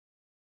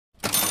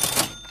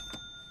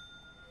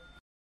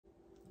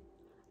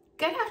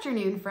Good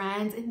afternoon,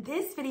 friends. In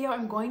this video,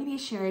 I'm going to be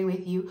sharing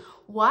with you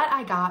what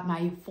I got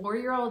my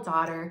 4-year-old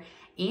daughter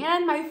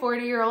and my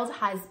 40-year-old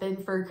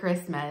husband for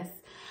Christmas.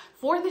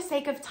 For the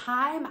sake of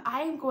time,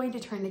 I am going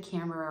to turn the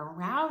camera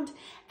around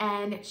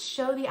and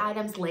show the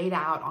items laid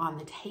out on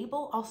the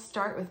table. I'll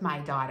start with my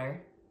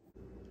daughter.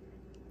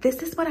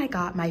 This is what I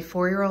got my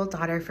 4-year-old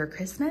daughter for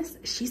Christmas.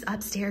 She's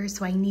upstairs,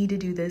 so I need to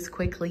do this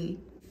quickly.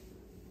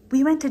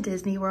 We went to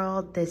Disney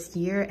World this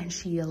year and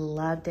she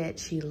loved it.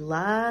 She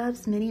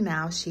loves Minnie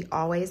Mouse. She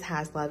always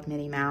has loved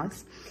Minnie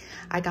Mouse.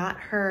 I got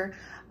her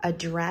a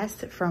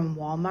dress from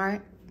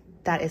Walmart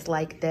that is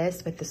like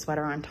this with the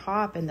sweater on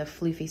top and the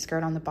floofy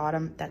skirt on the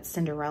bottom. That's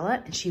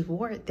Cinderella, and she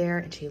wore it there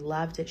and she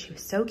loved it. She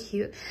was so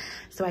cute.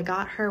 So I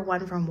got her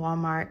one from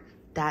Walmart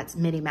that's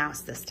Minnie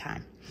Mouse this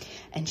time.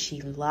 And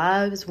she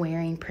loves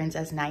wearing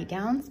princess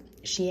nightgowns.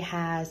 She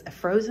has a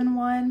Frozen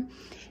one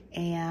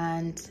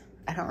and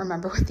I don't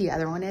remember what the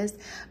other one is,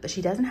 but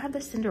she doesn't have the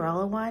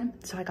Cinderella one.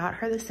 So I got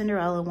her the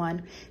Cinderella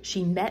one.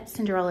 She met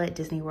Cinderella at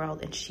Disney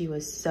World and she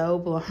was so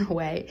blown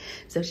away.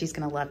 So she's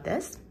gonna love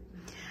this.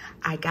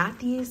 I got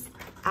these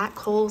at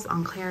Kohl's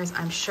on clearance.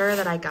 I'm sure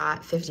that I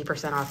got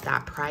 50% off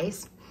that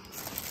price.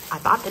 I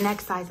bought the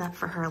next size up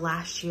for her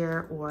last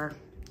year, or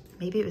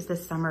maybe it was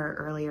this summer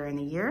or earlier in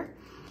the year.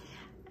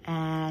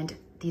 And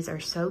these are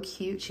so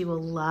cute. She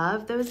will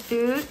love those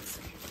boots.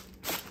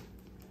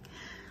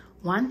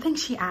 One thing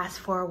she asked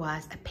for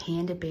was a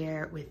panda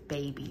bear with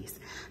babies.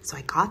 So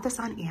I got this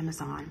on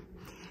Amazon.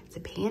 It's a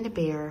panda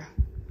bear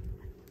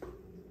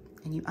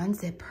and you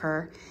unzip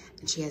her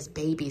and she has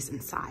babies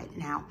inside.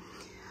 Now,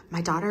 my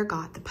daughter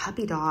got the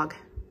puppy dog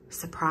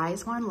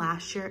surprise one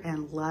last year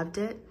and loved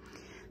it.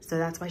 So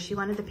that's why she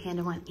wanted the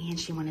panda one and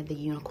she wanted the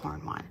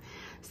unicorn one.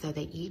 So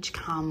they each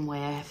come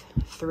with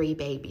 3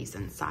 babies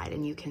inside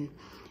and you can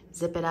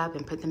zip it up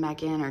and put them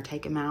back in or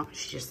take them out.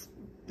 It's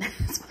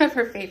one of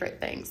her favorite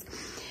things.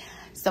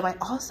 So I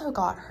also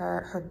got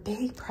her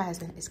big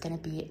present is gonna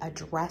be a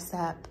dress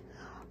up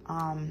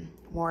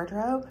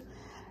wardrobe.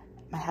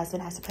 My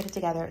husband has to put it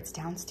together, it's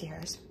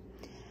downstairs.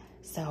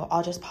 So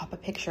I'll just pop a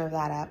picture of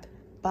that up.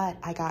 But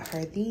I got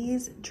her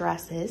these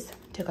dresses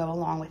to go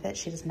along with it.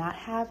 She does not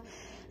have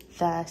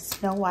the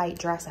Snow White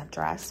dress up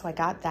dress, so I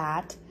got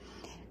that.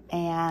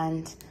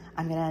 And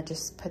I'm gonna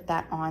just put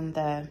that on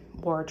the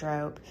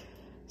wardrobe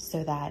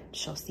so that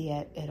she'll see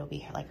it. It'll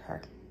be like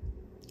her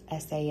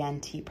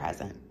SANT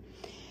present.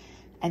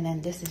 And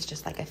then this is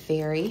just like a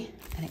fairy,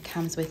 and it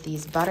comes with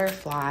these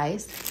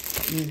butterflies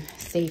and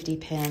safety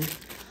pin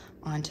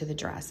onto the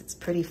dress. It's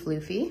pretty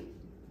floofy.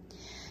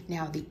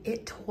 Now, the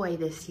it toy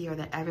this year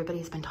that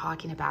everybody's been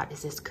talking about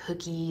is this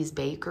Cookies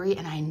Bakery,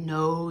 and I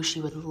know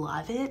she would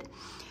love it.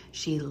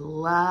 She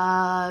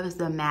loves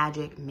the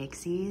Magic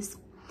Mixies,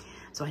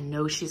 so I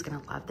know she's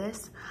gonna love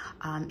this.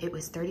 It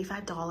was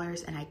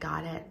 $35, and I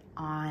got it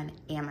on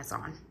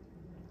Amazon.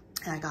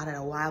 And I got it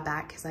a while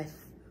back because I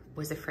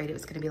was afraid it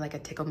was gonna be like a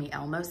Tickle Me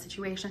Elmo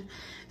situation.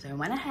 So I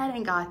went ahead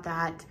and got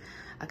that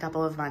a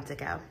couple of months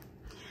ago.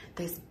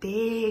 This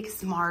big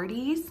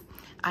Smarties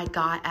I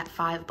got at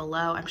Five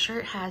Below. I'm sure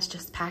it has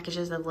just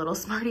packages of little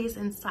Smarties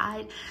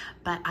inside,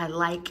 but I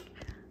like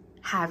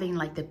having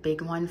like the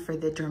big one for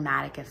the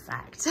dramatic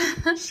effect.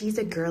 She's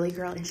a girly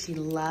girl and she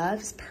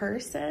loves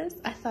purses.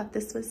 I thought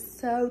this was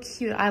so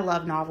cute. I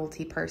love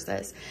novelty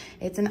purses.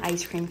 It's an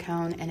ice cream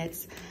cone and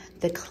it's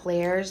the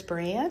Claire's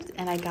brand,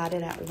 and I got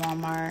it at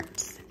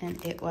Walmart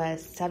and it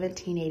was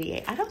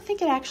 $17.88. I don't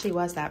think it actually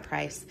was that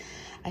price.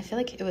 I feel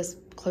like it was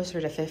closer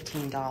to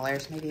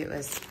 $15. Maybe it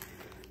was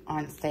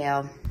on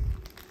sale.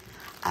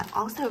 I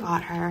also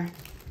got her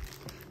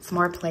some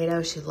more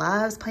Play-Doh. She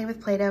loves playing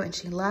with Play-Doh and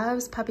she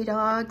loves puppy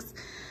dogs.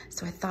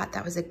 So I thought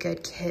that was a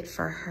good kit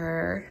for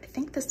her. I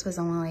think this was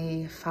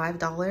only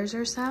 $5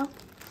 or so.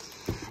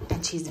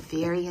 And she's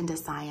very into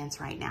science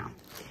right now.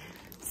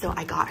 So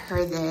I got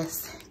her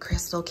this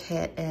crystal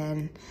kit,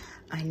 and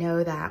I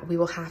know that we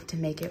will have to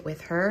make it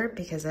with her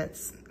because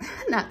it's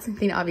not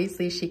something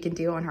obviously she can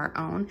do on her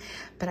own,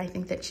 but I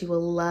think that she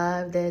will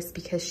love this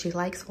because she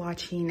likes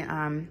watching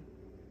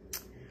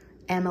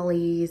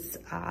Emily's,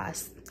 I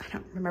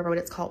don't remember what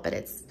it's called, but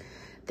it's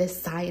this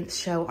science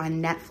show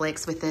on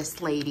Netflix with this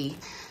lady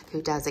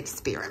who does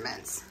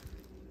experiments.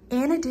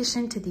 In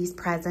addition to these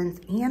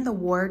presents and the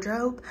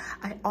wardrobe,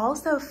 I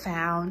also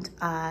found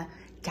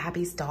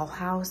Gabby's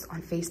Dollhouse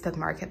on Facebook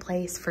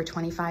Marketplace for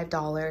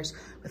 $25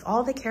 with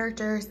all the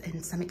characters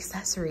and some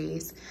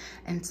accessories.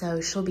 And so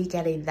she'll be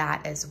getting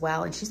that as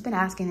well. And she's been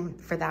asking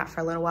for that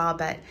for a little while,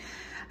 but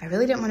I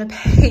really didn't want to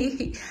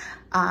pay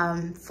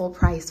full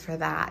price for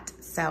that.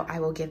 So I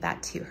will give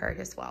that to her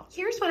as well.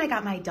 Here's what I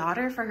got my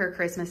daughter for her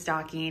Christmas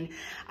stocking.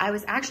 I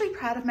was actually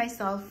proud of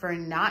myself for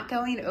not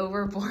going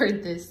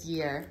overboard this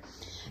year.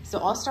 So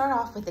I'll start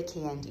off with the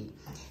candy.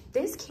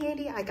 This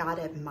candy I got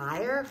at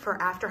Meijer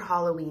for after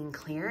Halloween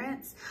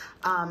clearance.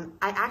 I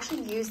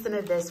actually used some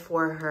of this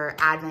for her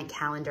advent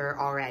calendar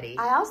already.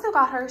 I also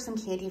got her some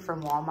candy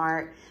from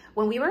Walmart.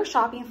 When we were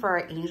shopping for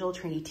our Angel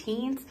Tree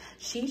teens,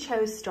 she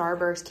chose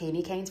Starburst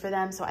candy canes for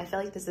them, so I feel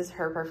like this is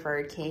her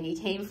preferred candy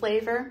cane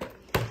flavor.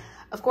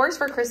 Of course,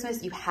 for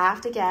Christmas, you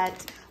have to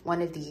get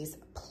one of these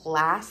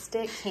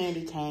plastic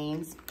candy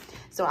canes.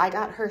 So I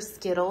got her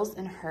Skittles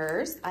in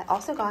hers. I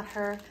also got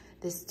her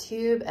this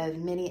tube of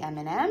mini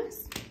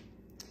M&Ms.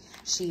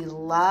 She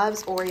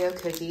loves Oreo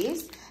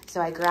cookies,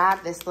 so I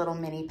grabbed this little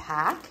mini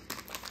pack.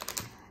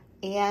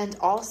 And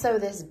also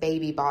this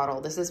baby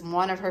bottle. This is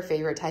one of her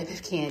favorite type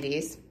of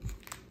candies.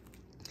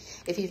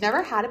 If you've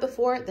never had it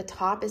before, the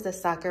top is a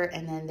sucker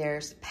and then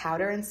there's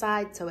powder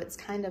inside, so it's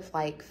kind of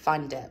like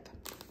Fun Dip.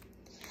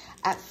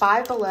 At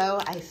Five Below,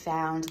 I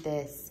found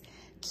this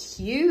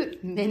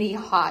cute mini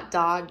hot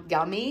dog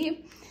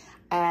gummy,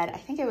 and I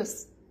think it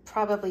was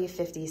probably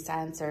 50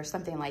 cents or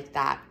something like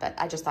that, but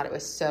I just thought it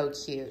was so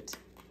cute.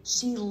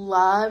 She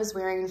loves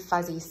wearing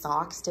fuzzy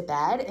socks to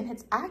bed, and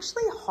it's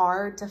actually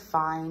hard to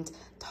find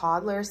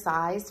toddler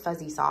size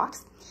fuzzy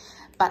socks,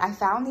 but I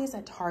found these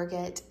at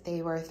Target.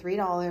 They were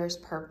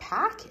 $3 per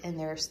pack, and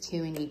there's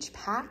 2 in each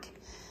pack,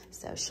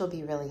 so she'll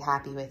be really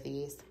happy with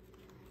these.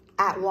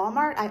 At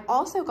Walmart, I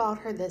also got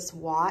her this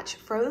watch.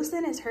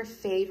 Frozen is her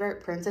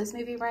favorite princess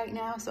movie right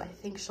now, so I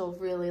think she'll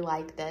really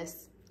like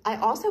this. I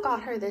also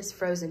got her this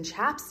Frozen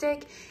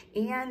chapstick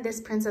and this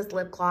princess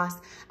lip gloss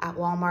at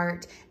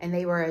Walmart, and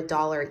they were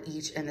 $1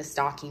 each in the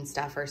stocking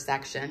stuffer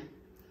section.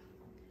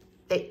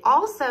 They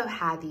also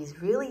had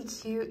these really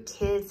cute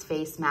kids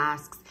face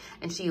masks,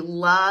 and she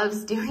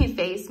loves doing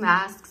face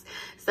masks,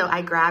 so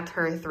I grabbed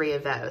her 3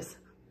 of those.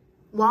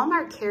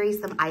 Walmart carries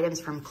some items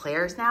from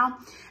Claire's now,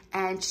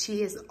 and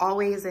she is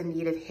always in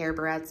need of hair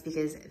barrettes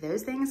because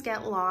those things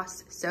get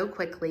lost so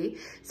quickly.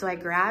 So I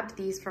grabbed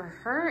these for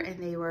her,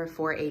 and they were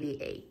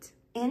 $4.88.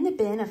 In the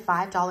bin of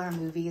 $5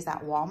 movies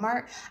at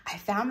Walmart, I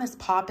found this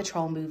Paw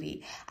Patrol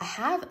movie. I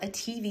have a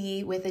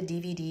TV with a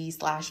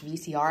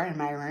DVD/VCR in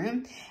my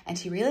room, and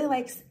she really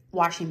likes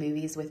watching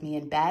movies with me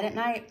in bed at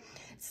night.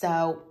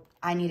 So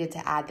I needed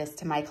to add this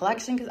to my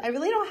collection because I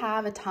really don't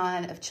have a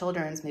ton of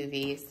children's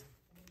movies.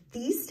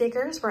 These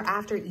stickers were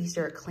after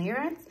Easter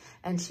clearance,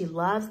 and she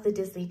loves the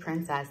Disney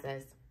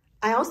princesses.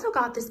 I also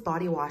got this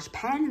body wash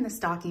pen in the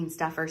stocking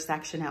stuffer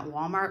section at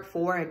Walmart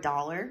for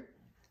 $1.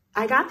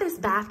 I got this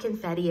bath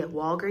confetti at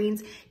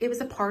Walgreens. It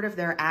was a part of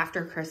their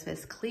after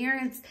Christmas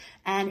clearance,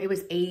 and it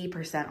was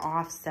 80%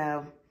 off,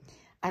 so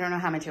I don't know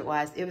how much it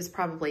was. It was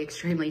probably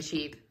extremely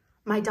cheap.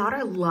 My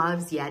daughter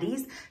loves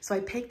Yetis, so I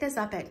picked this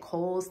up at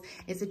Kohl's.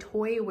 It's a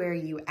toy where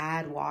you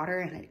add water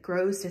and it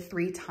grows to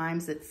 3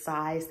 times its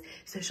size,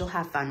 so she'll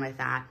have fun with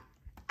that.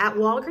 At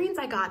Walgreens,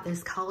 I got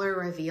this Color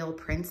Reveal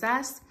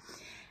Princess,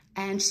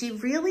 and she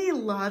really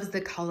loves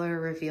the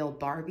Color Reveal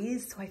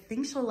Barbies, so I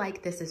think she'll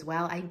like this as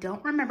well. I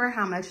don't remember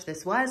how much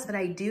this was, but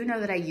I do know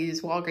that I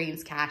used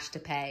Walgreens cash to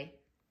pay.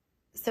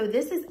 So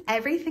this is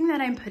everything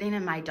that I'm putting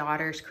in my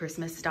daughter's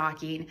Christmas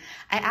stocking.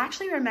 I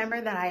actually remember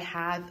that I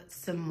have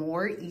some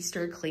more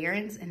Easter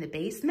clearance in the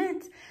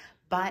basement,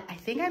 but I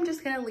think I'm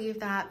just gonna leave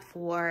that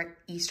for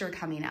Easter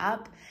coming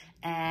up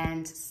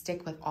and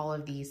stick with all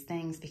of these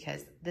things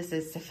because this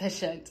is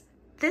sufficient.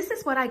 This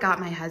is what I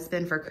got my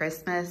husband for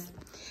Christmas.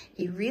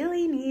 He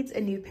really needs a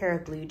new pair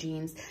of blue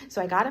jeans.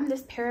 So I got him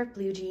this pair of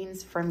blue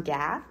jeans from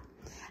Gap,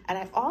 and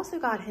I also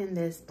got him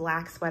this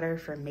black sweater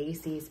from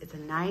Macy's. It's a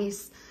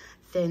nice,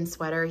 thin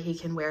sweater. He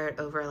can wear it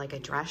over like a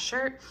dress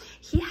shirt.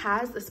 He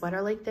has a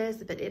sweater like this,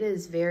 but it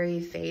is very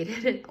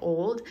faded and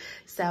old,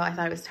 so I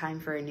thought it was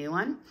time for a new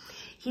one.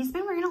 He's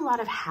been wearing a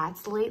lot of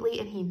hats lately,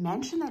 and he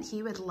mentioned that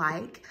he would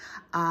like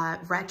a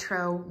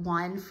retro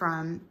one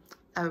from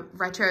a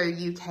retro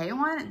UK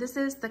one. This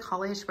is the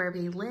college where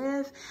we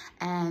live,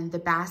 and the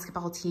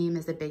basketball team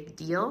is a big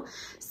deal.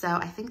 So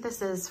I think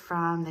this is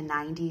from the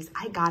 90s.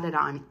 I got it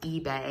on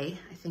eBay.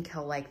 I think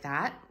he'll like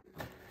that.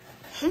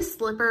 His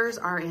slippers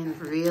are in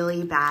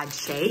really bad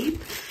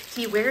shape.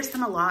 He wears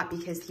them a lot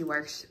because he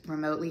works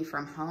remotely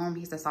from home.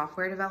 He's a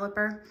software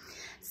developer.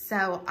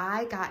 So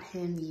I got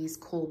him these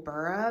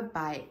Culburra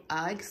by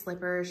UGG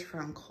slippers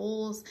from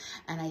Kohl's,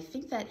 and I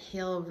think that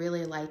he'll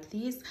really like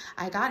these.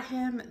 I got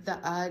him the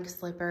UGG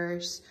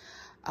slippers,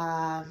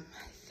 I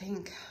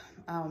think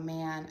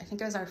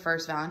it was our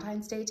first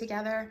Valentine's Day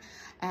together,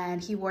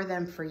 and he wore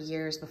them for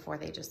years before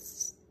they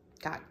just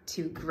got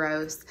too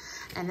gross.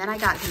 And then I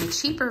got him a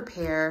cheaper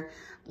pair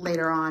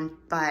later on,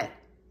 but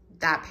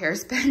that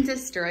pair's been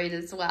destroyed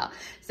as well.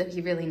 So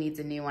he really needs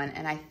a new one.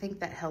 And I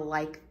think that he'll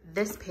like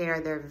this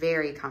pair. They're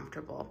very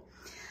comfortable.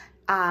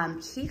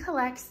 He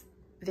collects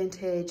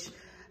vintage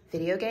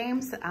video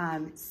games.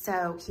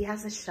 So he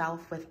has a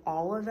shelf with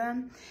all of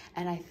them.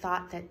 And I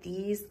thought that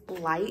these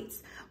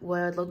lights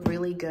would look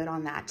really good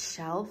on that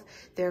shelf.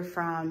 They're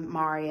from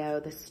Mario,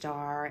 the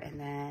star, and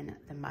then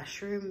the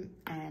mushroom.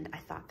 And I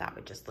thought that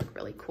would just look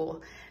really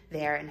cool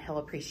there, and he'll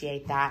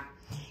appreciate that.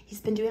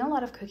 He's been doing a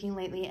lot of cooking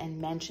lately and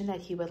mentioned that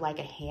he would like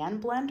a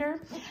hand blender.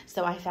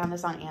 So I found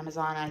this on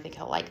Amazon, and I think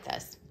he'll like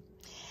this.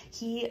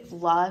 He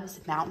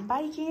loves mountain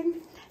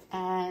biking,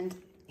 and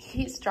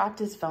he's dropped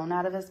his phone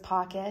out of his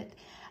pocket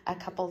a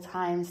couple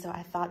times, so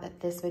I thought that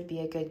this would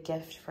be a good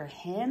gift for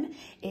him.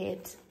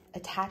 It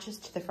attaches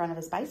to the front of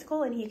his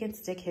bicycle, and he can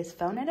stick his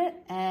phone in it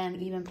and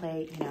even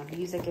play, you know,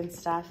 music and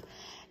stuff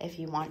if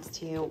he wants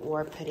to,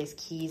 or put his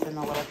keys in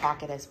the little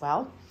pocket as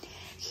well.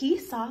 He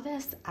saw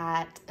this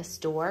at a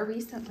store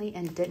recently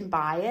and didn't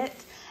buy it,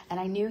 and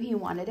I knew he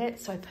wanted it,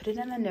 so I put it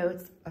in the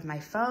notes of my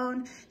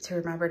phone to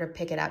remember to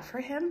pick it up for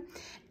him.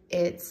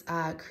 It's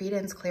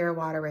Creedence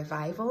Clearwater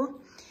Revival.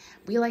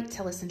 We like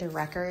to listen to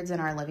records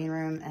in our living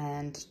room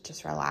and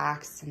just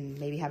relax and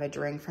maybe have a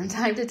drink from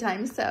time to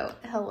time, so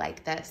he'll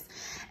like this.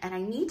 And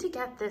I need to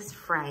get this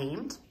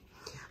framed.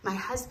 My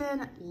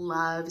husband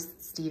loves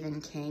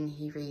Stephen King.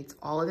 He reads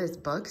all of his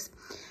books,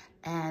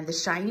 and The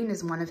Shining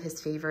is one of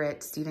his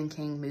favorite Stephen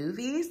King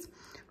movies,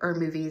 or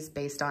movies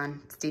based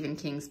on Stephen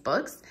King's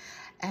books.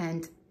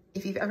 And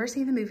if you've ever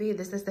seen the movie,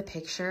 this is the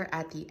picture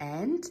at the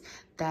end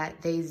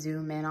that they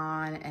zoom in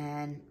on,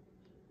 and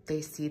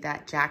they see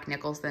that Jack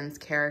Nicholson's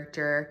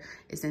character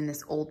is in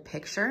this old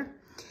picture.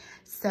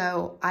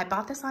 So I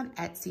bought this on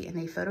Etsy, and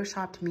they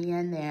photoshopped me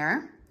in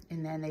there,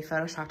 and then they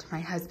photoshopped my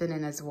husband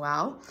in as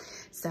well.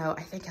 So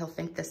I think he'll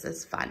think this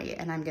is funny,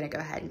 and I'm gonna go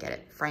ahead and get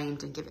it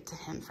framed and give it to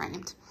him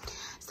framed.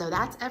 So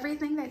that's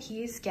everything that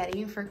he's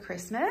getting for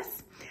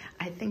Christmas.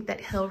 I think that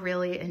he'll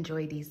really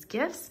enjoy these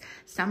gifts.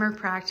 Some are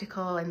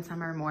practical and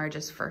some are more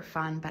just for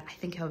fun, but I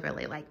think he'll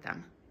really like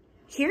them.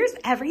 Here's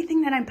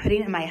everything that I'm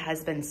putting in my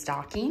husband's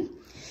stocking.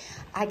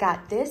 I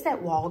got this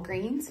at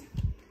Walgreens.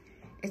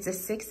 It's a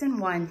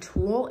 6-in-1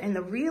 tool, and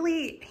the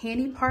really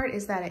handy part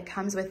is that it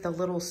comes with the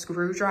little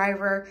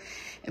screwdriver.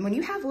 And when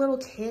you have little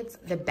kids,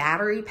 the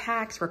battery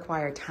packs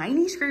require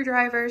tiny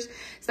screwdrivers,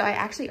 so I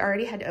actually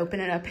already had to open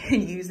it up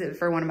and use it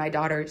for one of my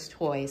daughter's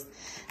toys.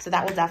 So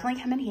that will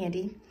definitely come in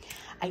handy.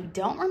 I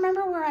don't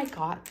remember where I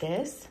got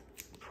this,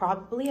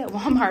 probably at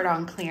Walmart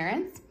on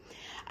clearance.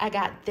 I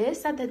got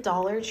this at the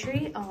Dollar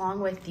Tree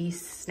along with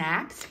these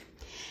snacks,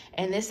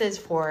 and this is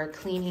for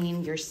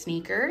cleaning your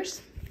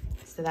sneakers.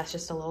 So that's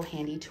just a little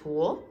handy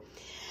tool.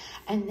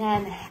 And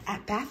then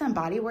at Bath &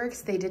 Body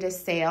Works, they did a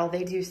sale.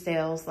 They do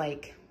sales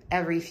like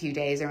every few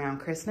days around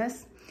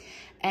Christmas.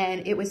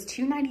 And it was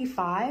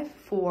 $2.95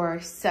 for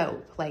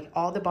soap, like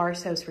all the bar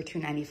soaps were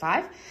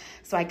 $2.95.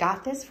 So I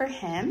got this for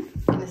him,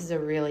 and this is a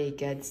really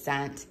good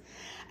scent.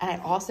 And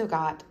I also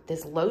got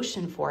this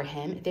lotion for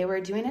him. They were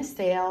doing a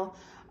sale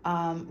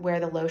where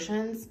the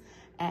lotions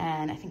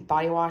and I think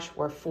body wash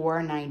were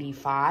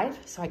 $4.95.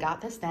 So I got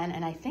this then,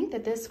 and I think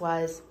that this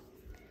was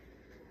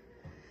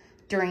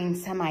during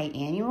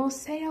semi-annual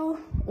sale,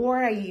 or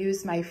I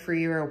used my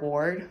free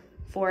reward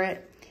for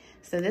it.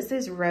 So this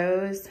is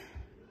rosewood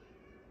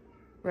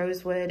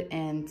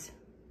and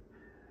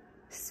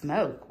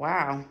smoke.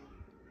 Wow.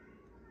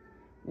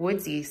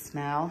 Woodsy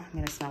smell. I'm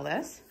gonna smell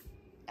this.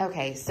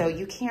 Okay, so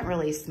you can't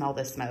really smell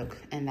the smoke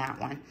in that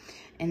one.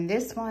 And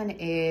this one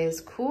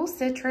is cool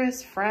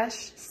citrus,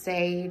 fresh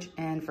sage,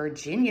 and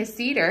Virginia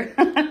cedar.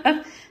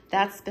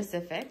 That's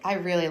specific. I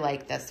really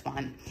like this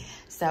one.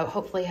 So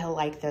hopefully he'll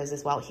like those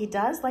as well. He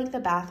does like the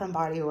Bath &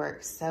 Body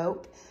Works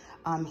soap.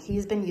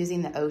 He's been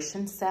using the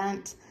Ocean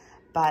scent,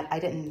 but I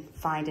didn't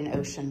find an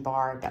Ocean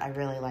bar, but I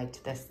really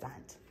liked this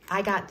scent.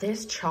 I got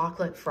this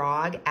chocolate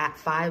frog at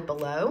Five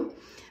Below.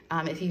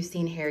 If you've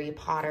seen Harry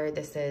Potter,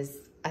 this is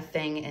a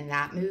thing in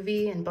that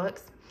movie and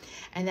books.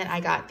 And then I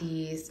got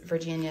these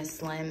Virginia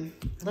Slim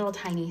little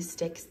tiny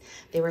sticks.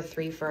 They were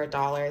 3 for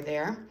 $1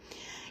 there.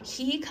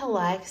 He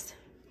collects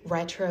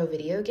retro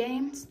video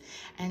games,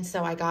 and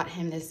so I got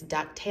him this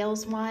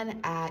DuckTales one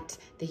at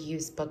the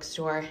used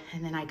bookstore,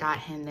 and then I got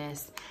him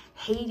this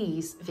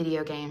Hades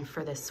video game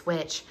for the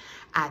Switch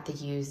at the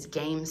used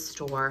game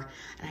store.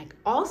 And I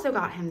also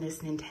got him this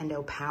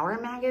Nintendo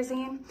Power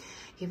magazine.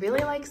 He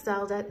really likes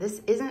Zelda.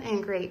 This isn't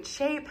in great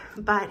shape,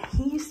 but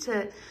he used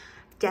to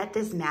get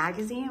this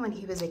magazine when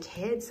he was a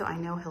kid, so I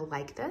know he'll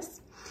like this.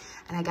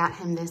 And I got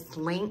him this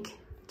Link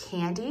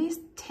candy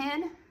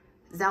tin.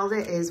 Zelda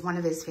is one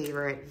of his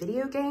favorite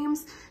video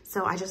games,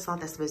 so I just thought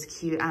this was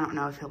cute. I don't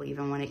know if he'll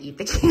even want to eat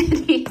the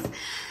candies.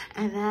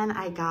 And then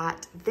I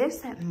got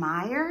this at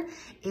Meijer.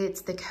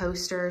 It's the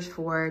coasters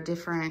for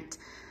different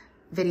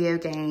video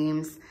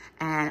games,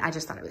 and I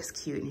just thought it was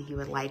cute and he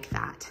would like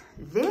that.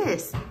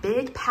 This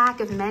big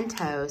pack of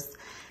Mentos,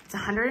 it's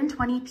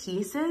 120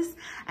 pieces,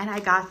 and I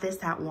got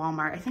this at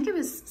Walmart. I think it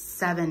was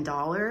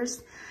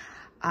 $7.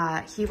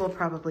 He will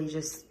probably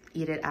just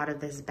eat it out of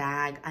this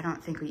bag. I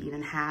don't think we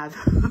even have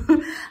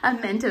a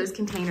Mentos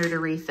container to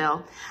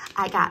refill.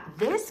 I got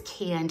this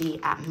candy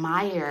at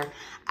Meijer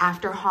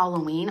after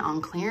Halloween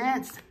on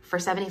clearance for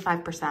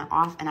 75%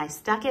 off, and I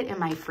stuck it in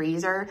my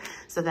freezer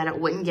so that it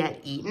wouldn't get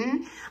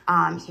eaten.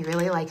 He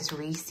really likes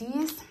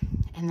Reese's.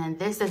 And then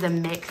this is a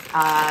mix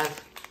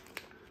of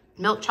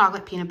milk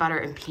chocolate, peanut butter,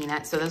 and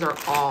peanut. So those are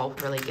all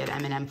really good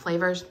M&M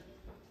flavors.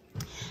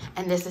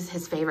 And this is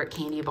his favorite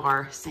candy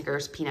bar,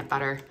 Snickers peanut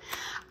butter.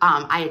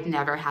 I had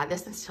never had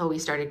this until we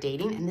started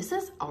dating, and this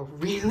is a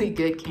really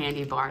good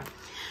candy bar.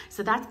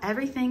 So that's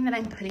everything that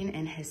I'm putting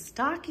in his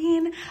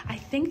stocking. I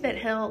think that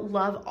he'll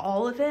love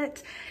all of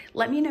it.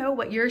 Let me know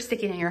what you're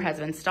sticking in your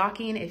husband's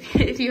stocking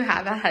if you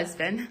have a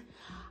husband.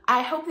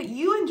 I hope that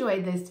you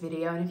enjoyed this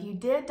video, and if you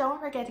did, don't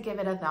forget to give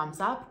it a thumbs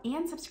up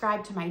and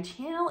subscribe to my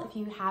channel if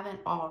you haven't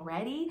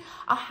already.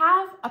 I'll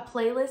have a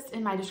playlist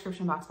in my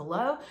description box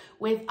below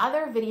with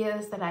other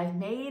videos that I've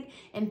made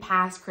in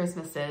past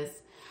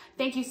Christmases.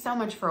 Thank you so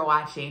much for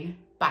watching.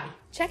 Bye.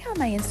 Check out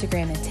my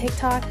Instagram and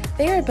TikTok.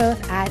 They are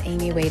both at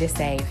Amy Way to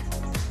Save.